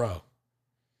 3 in a row.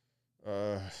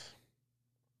 Or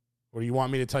do you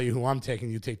want me to tell you who I'm taking?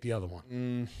 You take the other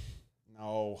one.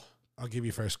 No. I'll give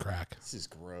you first crack. This is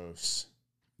gross.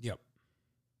 Yep.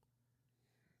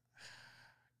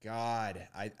 God,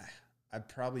 I'm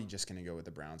probably just going to go with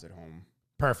the Browns at home.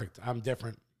 Perfect. I'm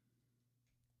different.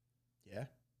 Yeah?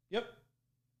 Yep.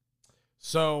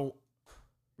 So,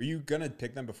 Were you going to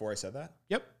pick them before I said that?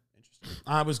 yep. Interesting.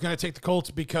 I was going to take the Colts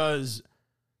because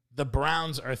the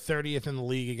Browns are 30th in the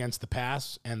league against the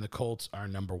pass, and the Colts are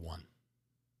number 1.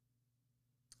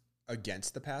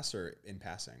 Against the pass or in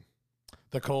passing?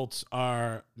 The Colts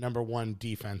are number 1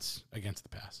 defense against the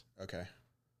pass. Okay.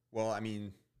 Well, I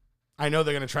mean, I know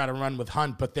they're going to try to run with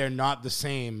Hunt, but they're not the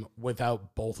same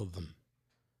without both of them.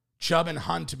 Chubb and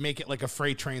Hunt make it like a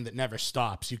freight train that never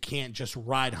stops. You can't just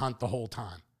ride Hunt the whole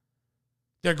time.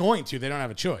 They're going to. They don't have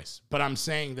a choice. But I'm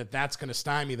saying that that's going to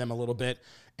stymie them a little bit.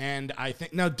 And I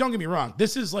think, now, don't get me wrong.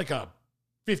 This is like a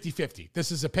 50-50.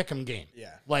 This is a pick'em game.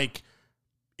 yeah. Like,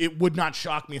 it would not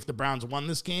shock me if the Browns won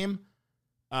this game.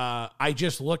 I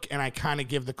just look and I kind of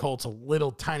give the Colts a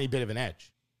little tiny bit of an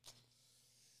edge.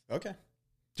 Okay.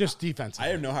 Just defense. I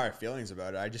have no hard feelings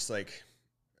about it. I just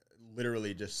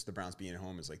literally just the Browns being at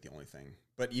home is like the only thing.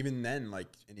 But even then, like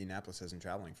Indianapolis isn't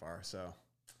traveling far, so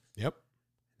Yep.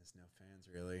 there's no fans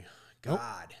really. Nope.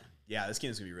 God. Yeah, this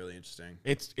game's gonna be really interesting.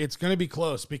 It's going to be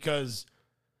close because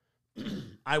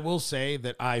I will say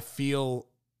that I feel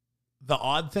the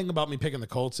odd thing about me picking the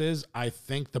Colts is I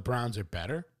think the Browns are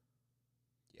better.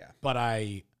 Yeah. But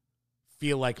I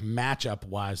feel like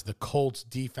matchup-wise, the Colts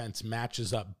defense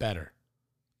matches up better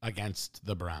against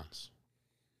the Browns.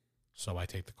 So I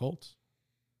take the Colts.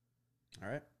 All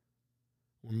right.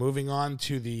 We're moving on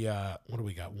to the, what do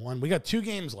we got? We got 2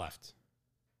 games left.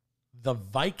 The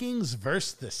Vikings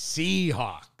versus the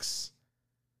Seahawks.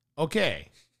 Okay.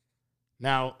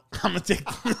 Now, I'm going to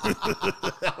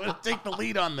take the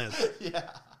lead on this. Yeah.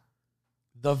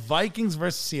 The Vikings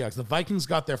versus Seahawks. The Vikings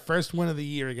got their first win of the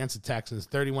year against the Texans,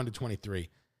 31-23.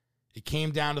 It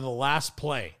came down to the last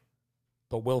play,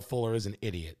 but Will Fuller is an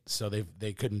idiot, so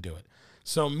they couldn't do it.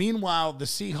 So meanwhile, the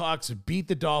Seahawks beat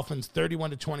the Dolphins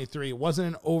 31-23. It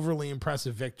wasn't an overly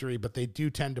impressive victory, but they do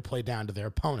tend to play down to their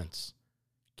opponents.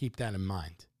 Keep that in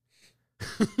mind.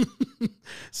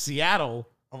 Seattle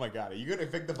Oh my God, are you gonna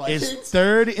pick the Vikings? is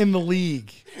 3rd in the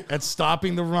league at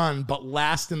stopping the run, but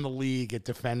last in the league at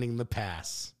defending the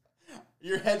pass.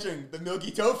 You're hedging the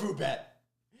Milky Tofu bet.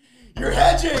 You're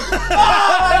hedging. Oh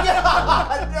my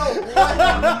God! No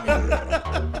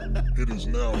way. It is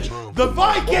now time. The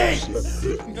Vikings,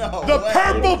 No the way.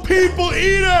 Purple People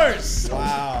Eaters,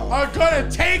 Wow, are going to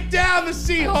take down the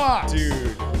Seahawks.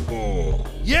 dude. Oh,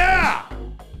 Yeah,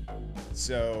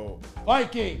 So,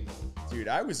 Vikings. dude,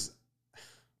 I was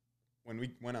when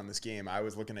we went on this game, I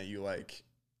was looking at you like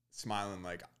smiling,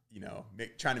 like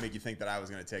trying to make you think that I was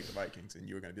going to take the Vikings, and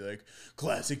you were going to be like,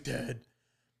 "Classic Dad."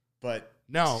 But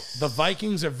No, the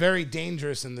Vikings are very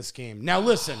dangerous in this game. Now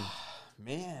listen,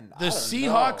 man, the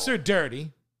Seahawks are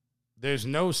dirty. There's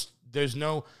no.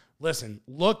 Listen,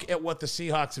 look at what the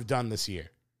Seahawks have done this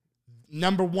year.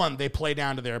 Number 1, they play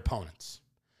down to their opponents.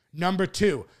 Number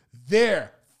 2,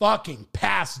 their fucking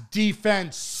pass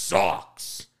defense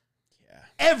sucks. Yeah.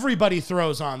 Everybody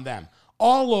throws on them,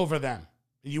 all over them.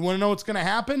 You want to know what's going to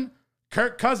happen?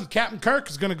 Captain Kirk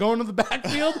is going to go into the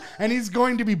backfield, and he's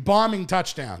going to be bombing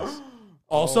touchdowns.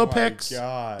 Also Oh my picks,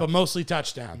 God. but mostly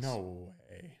touchdowns. No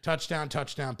way. Touchdown,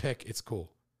 pick, it's cool.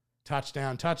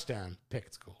 Touchdown, pick,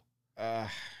 it's cool.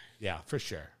 Yeah, for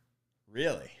sure.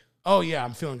 Really? Oh, yeah,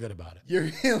 I'm feeling good about it. You're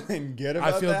feeling good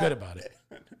about I feel that? good about it.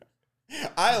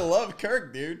 I love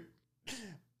Kirk, dude.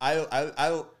 I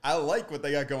like what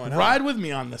they got going on. Ride with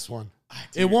me on this one.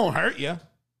 Dude. It won't hurt you.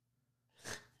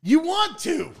 You want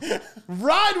to.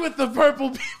 Ride with the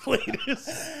Purple People Eaters.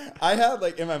 I had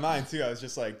in my mind too. I was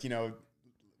just like,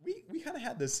 we kind of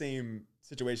had the same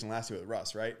situation last year with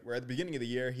Russ, right? Where at the beginning of the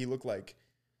year he looked like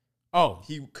Oh,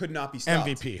 he could not be stopped.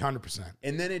 MVP, 100%.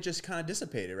 And then it just kind of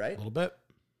dissipated, right? A little bit.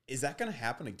 Is that going to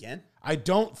happen again? I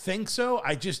don't think so.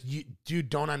 Dude,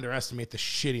 don't underestimate the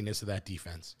shittiness of that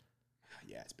defense.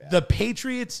 Yeah, it's bad. The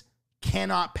Patriots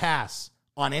cannot pass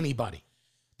on anybody.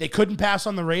 They couldn't pass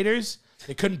on the Raiders.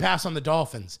 They couldn't pass on the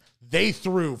Dolphins. They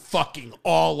threw fucking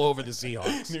all over the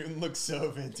Seahawks. Newton looks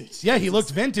so vintage. Yeah, he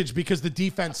looked vintage because the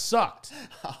defense sucked.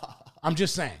 I'm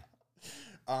just saying.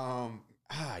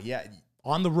 Yeah.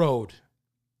 On the road.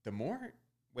 The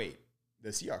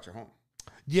Seahawks are home.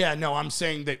 Yeah, no, I'm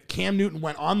saying that Cam Newton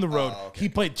went on the road. Oh, okay. He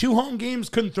played 2 home games,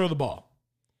 couldn't throw the ball.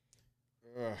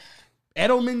 Ugh.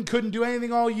 Edelman couldn't do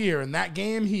anything all year. In that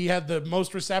game, he had the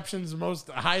most receptions,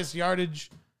 highest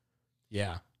yardage.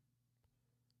 Yeah.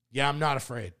 Yeah, I'm not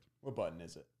afraid. What button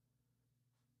is it?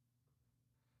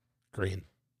 Green.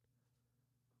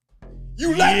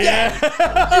 You like that?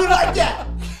 You like that?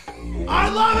 I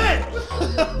love it.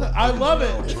 I love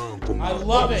it. I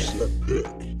love it.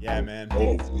 Yeah, man.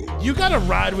 You got to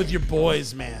ride with your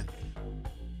boys, man.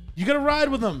 You got to ride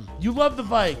with them. You love the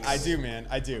Vikes. I do, man.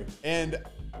 I do. And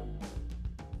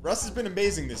Russ has been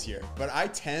amazing this year, but I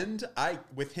tend to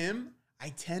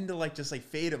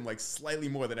fade him like slightly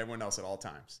more than everyone else at all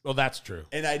times. Well, that's true.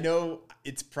 And I know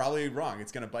it's probably wrong.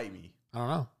 It's going to bite me, I don't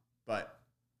know. but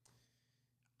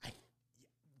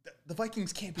the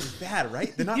Vikings can't be as bad,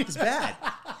 right? They're not as bad.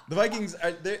 The Vikings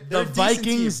are they're The a decent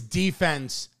Vikings team,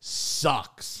 defense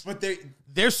sucks. but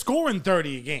They're scoring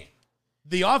 30 a game.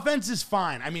 The offense is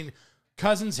fine. I mean,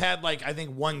 Cousins had I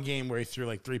think 1 game where he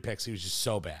threw 3 picks. He was just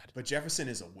so bad. but Jefferson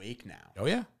is awake now. Oh,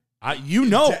 yeah. Dude,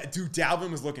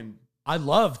 Dalvin was looking. I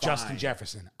love Fine. Justin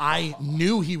Jefferson. I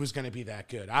knew he was going to be that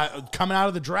good. Coming out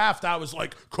of the draft, I was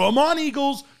like, come on,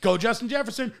 Eagles. Go Justin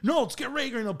Jefferson. No, let's get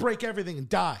Rager and he'll break everything and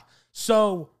die.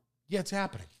 So, yeah, it's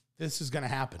happening. This is going to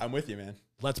happen. I'm with you, man.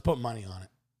 Let's put money on it.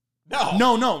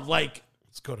 No, No.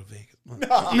 Let's go to Vegas.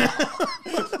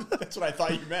 that's what I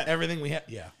thought you meant. Everything we have.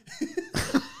 Yeah.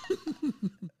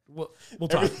 We'll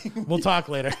talk. We'll talk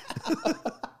later.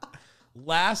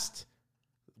 I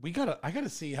gotta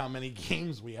see how many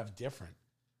games we have different.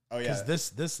 Oh yeah,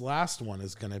 Because this last one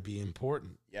is gonna be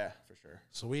important. yeah, for sure.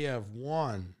 So we have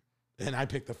 1, and I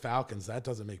picked the Falcons. That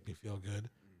doesn't make me feel good.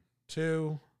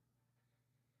 2,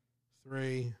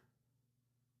 3,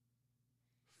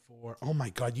 4. Oh my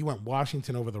God, you went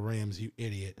Washington over the Rams, you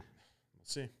idiot. We'll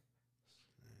see.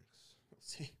 We'll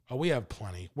see. Oh, we have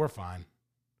plenty. We're fine.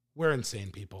 We're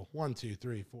insane people. 1, 2,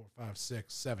 3, 4, 5,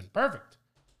 6, 7. Perfect.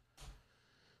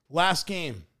 Last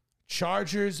game.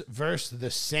 Chargers versus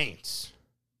the Saints.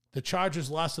 The Chargers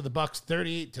lost to the Bucs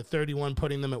 38-31,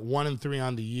 putting them at 1-3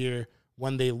 on the year.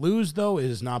 When they lose, though, it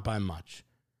is not by much.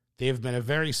 They have been a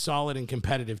very solid and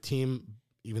competitive team,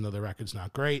 even though their record's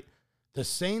not great. The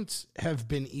Saints have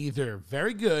been either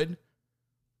very good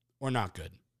or not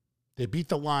good. They beat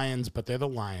the Lions, but they're the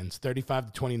Lions,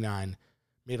 35-29.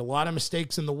 Made a lot of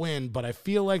mistakes in the win, but I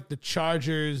feel like the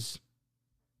Chargers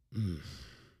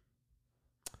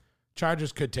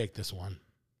could take this one.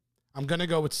 I'm going to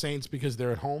go with Saints because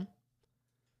they're at home,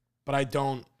 but I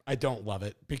don't love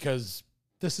it because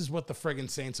this is what the friggin'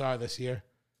 Saints are this year.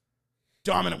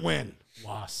 Dominant win,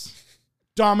 loss.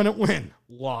 Dominant win,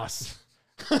 loss.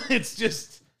 It's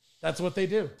just, that's what they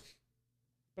do.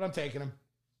 But I'm taking them.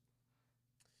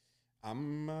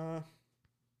 I'm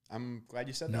glad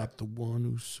you said Not the one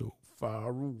who's so far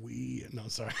away. No,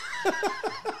 sorry.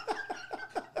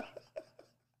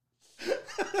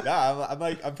 that. Nah,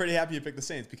 I'm pretty happy you picked the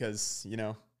Saints because you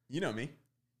know me.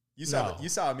 You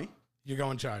saw me. You're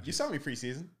going Chargers. You saw me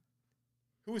preseason.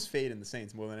 Who was fading the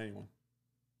Saints more than anyone?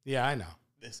 Yeah, I know.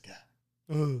 This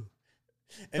guy. Ugh.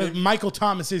 And Michael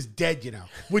Thomas is dead,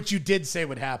 which you did say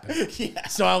would happen. yeah.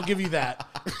 So I'll give you that.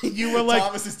 You were like,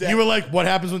 Thomas is dead. You were like, what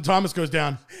happens when Thomas goes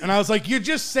down? And I was like, you're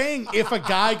just saying if a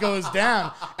guy goes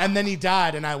down, and then he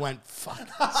died, and I went, fuck,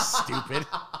 stupid.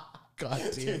 God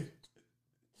damn. Dude,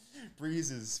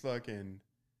 Breeze is fucking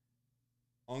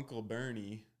Uncle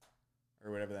Bernie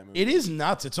or whatever that movie. It is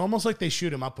nuts. It's almost like they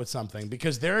shoot him up with something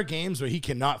because there are games where he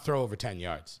cannot throw over 10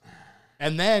 yards.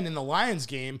 And then in the Lions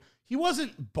game, he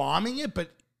wasn't bombing it,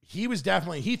 but he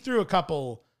threw a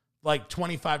couple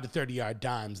 25 to 30 yard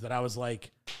dimes that I was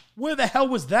like, where the hell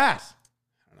was that?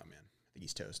 I don't know, man. I think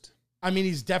he's toast. I mean,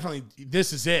 he's definitely,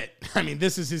 this is it. I mean,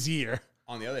 this is his year.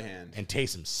 On the other hand, And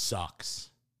Taysom sucks.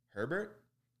 Herbert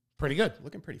Pretty good.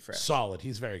 looking pretty fresh. Solid.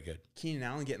 He's very good. Keenan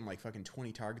Allen getting fucking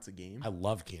 20 targets a game. I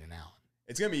love Keenan Allen.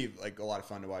 It's gonna be a lot of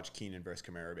fun to watch Keenan versus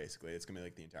Kamara. Basically, it's gonna be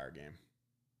the entire game.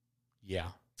 Yeah.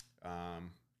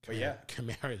 But yeah,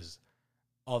 Kamara is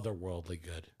otherworldly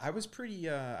good. I was pretty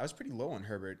low on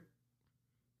Herbert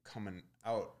coming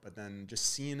out, but then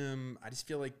just seeing him, I just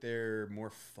feel like they're more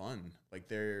fun.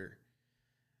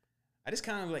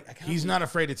 He's not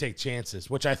afraid to take chances,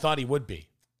 which I thought he would be.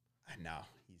 No,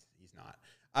 he's not.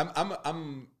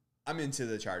 I'm into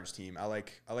the Chargers team. I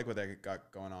like what they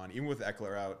got going on. Even with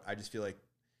Eckler out, I just feel like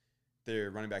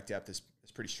their running back depth is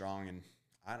pretty strong, and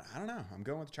I don't know. I'm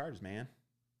going with the Chargers, man.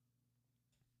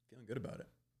 Feeling good about it.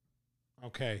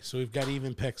 Okay, so we've got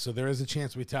even picks, so there is a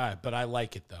chance we tie, but I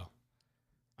like it, though.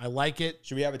 I like it.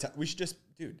 Should we have a tie? We should just,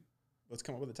 dude, let's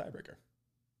come up with a tiebreaker.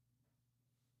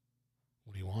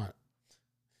 What do you want?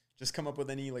 Just come up with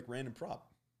any like random prop.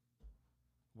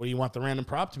 What do you want the random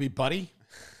prop to be, buddy?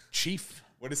 Chief?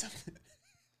 What is something?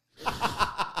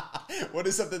 What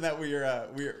is something that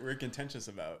we're contentious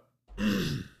about? How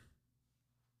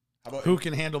about Who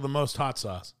can handle the most hot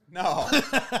sauce? No.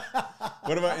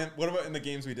 What about in the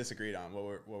games we disagreed on?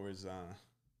 What was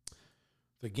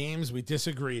The games we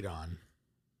disagreed on.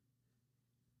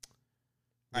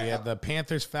 We I had have- the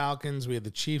Panthers, Falcons. We had the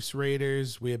Chiefs,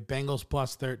 Raiders. We had Bengals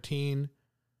plus 13.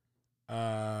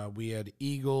 We had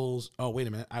Eagles. Oh, wait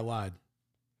a minute. I lied.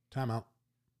 Timeout.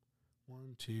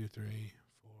 1, 2, 3,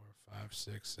 4, 5,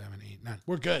 6, 7, 8, 9.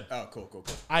 We're good. Oh, cool.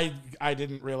 I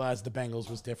didn't realize the Bengals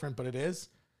was different, but it is.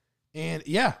 And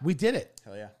yeah, we did it.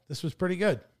 Hell yeah. This was pretty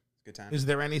good. Good time. Is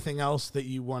there anything else that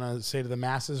you want to say to the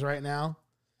masses right now?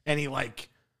 Any like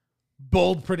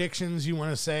bold predictions you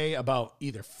want to say about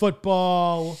either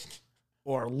football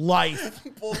or life?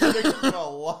 Bold prediction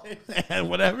about life. And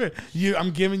whatever.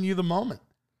 I'm giving you the moment.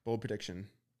 Bold prediction.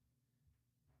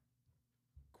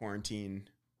 Quarantine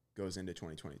goes into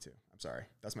 2022. I'm sorry.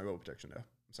 That's my bold prediction, though.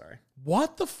 I'm sorry.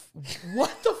 What the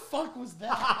fuck was that?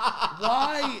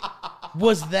 Why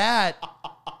was that?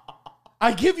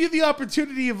 I give you the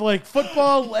opportunity of like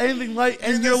football, anything like,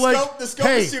 and Dude, you're the like, scope- the scope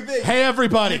hey, is too big. hey,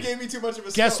 everybody. You gave me too much of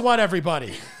a Guess scope. what,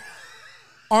 everybody?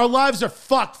 Our lives are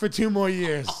fucked for 2 more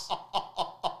years.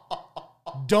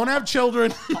 Don't have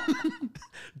children.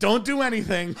 Don't do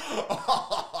anything.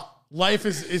 Life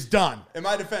is done. In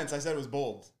my defense, I said it was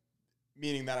bold,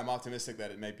 meaning that I'm optimistic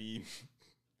that it might be.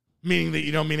 Meaning that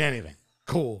you don't mean anything.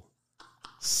 Cool.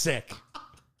 Sick.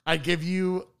 I give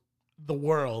you the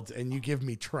world and you give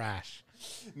me trash.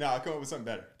 No, I'll come up with something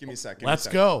better. Give me a sec. Let's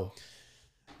go.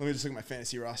 Let me just look at my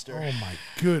fantasy roster. Oh my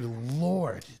good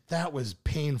Lord. That was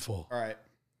painful. All right.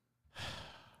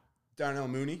 Darnell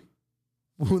Mooney.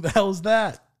 Who the hell is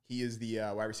that? He is the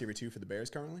wide receiver 2 for the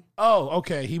Bears currently. Oh,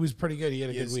 okay. He was pretty good. He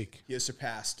had a good week. He has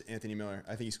surpassed Anthony Miller. I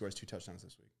think he scores 2 touchdowns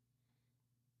this week.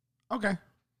 Okay.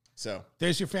 So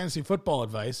There's your fantasy football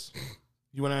advice.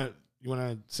 You wanna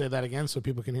say that again so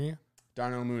people can hear you?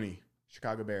 Darnell Mooney,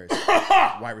 Chicago Bears,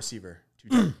 wide receiver,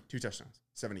 2 touchdowns,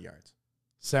 70 yards,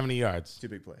 70 yards. 2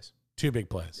 big plays. 2 big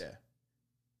plays. Yeah.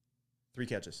 3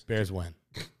 catches. Bears win.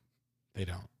 They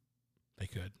don't. They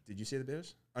could. Did you say the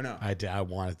Bears? Oh, no. I did. I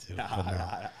wanted to. But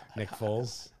no. Nick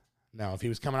Foles? No, if he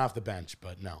was coming off the bench,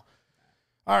 but no.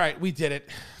 All right, we did it.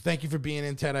 Thank you for being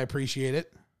in, Ted. I appreciate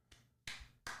it.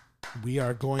 We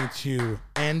are going to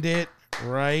end it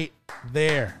right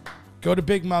there. Go to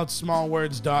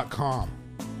bigmouthsmallwords.com.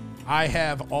 I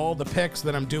have all the picks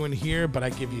that I'm doing here, but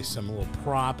I give you some little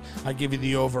prop. I give you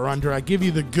the over-under. I give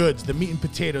you the goods, the meat and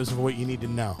potatoes of what you need to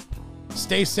know.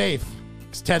 Stay safe,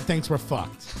 because Ted thinks we're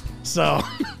fucked. So,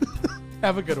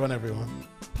 have a good one, everyone.